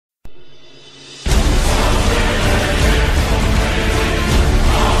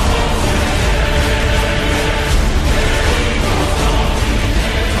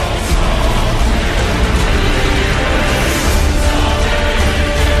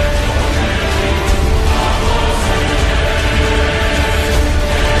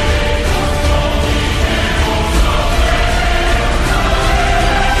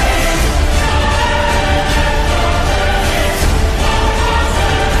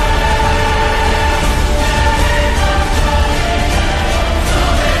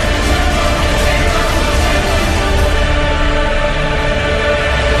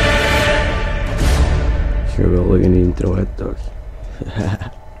toetus.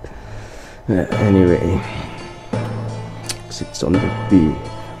 Anyway, sits on the B.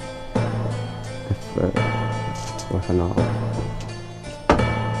 What for now?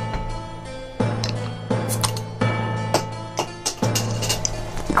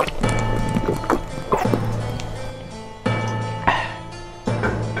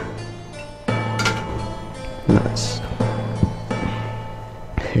 Nice.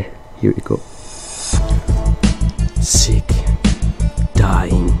 Here we go. Sick,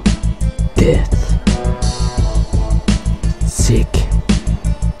 dying, death. Sick,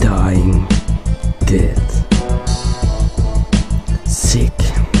 dying, death. Sick,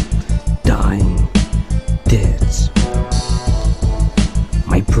 dying, death.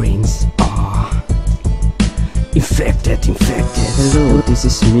 My brains are infected. Hello, this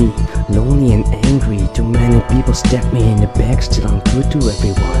is me, lonely and angry. Too many people stab me in the back, still I'm good to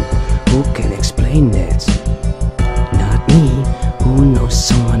everyone. Who can explain that? Not me. Who knows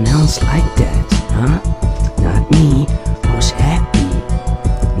someone else like that, huh? Not me. Who's happy?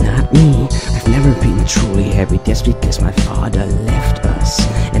 Not me. I've never been truly happy. That's because my father left us,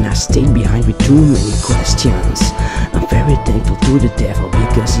 and I stayed behind with too many questions. I'm very thankful to the devil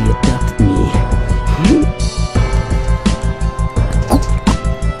because he adopted me.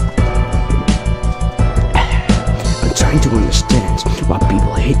 Trying to understand why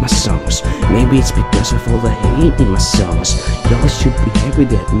people hate my songs. Maybe it's because of all the hate in my songs. Y'all should be happy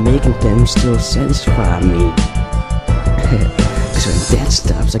that making them still satisfy me. Cause when that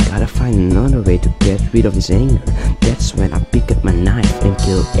stops, I gotta find another way to get rid of this anger. That's when I pick up my knife and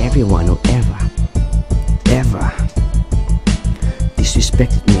kill everyone who ever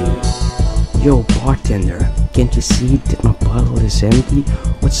disrespected me. Yo, bartender, can't you see that my bottle is empty?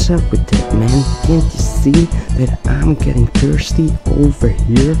 What's up with that, man? Can't you see that I'm getting thirsty over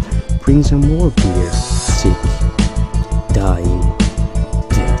here? Bring some more beer. Sick, dying,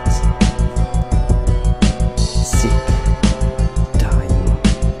 dead. Sick, dying,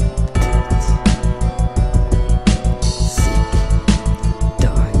 dead. Sick,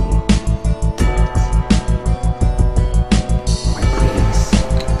 dying, dead. My brains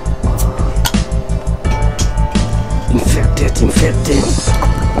are infected.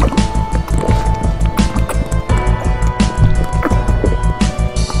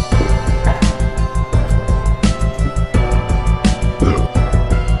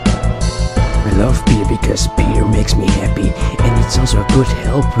 I love beer because beer makes me happy, and it's also a good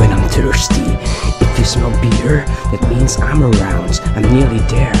help when I'm thirsty. If you smell beer, that means I'm around, I'm nearly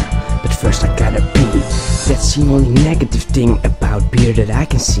there. But first I gotta pee. That's the only negative thing about beer that I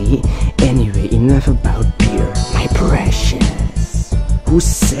can see. Anyway, enough about beer, my precious. Who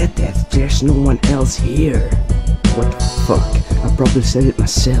said that? There's no one else here. What the fuck? I probably said it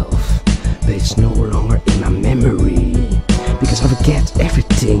myself, but it's no longer in my memory, because I forget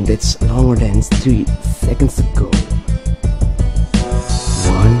everything that's longer than 3 seconds ago.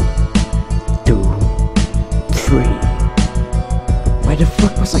 1, 2, 3. Why the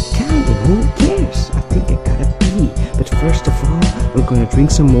fuck was I counting? Who cares? I think I gotta pee. But first of all, I'm gonna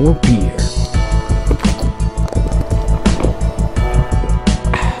drink some more beer.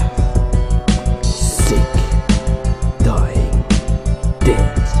 Sick, dying,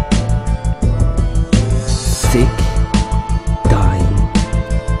 dead. Sick, dying,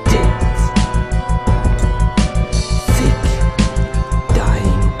 dead. Sick,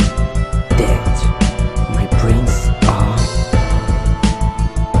 dying, dead. My brains are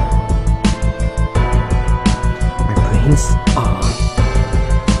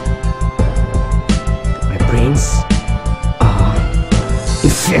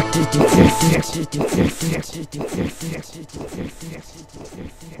infected.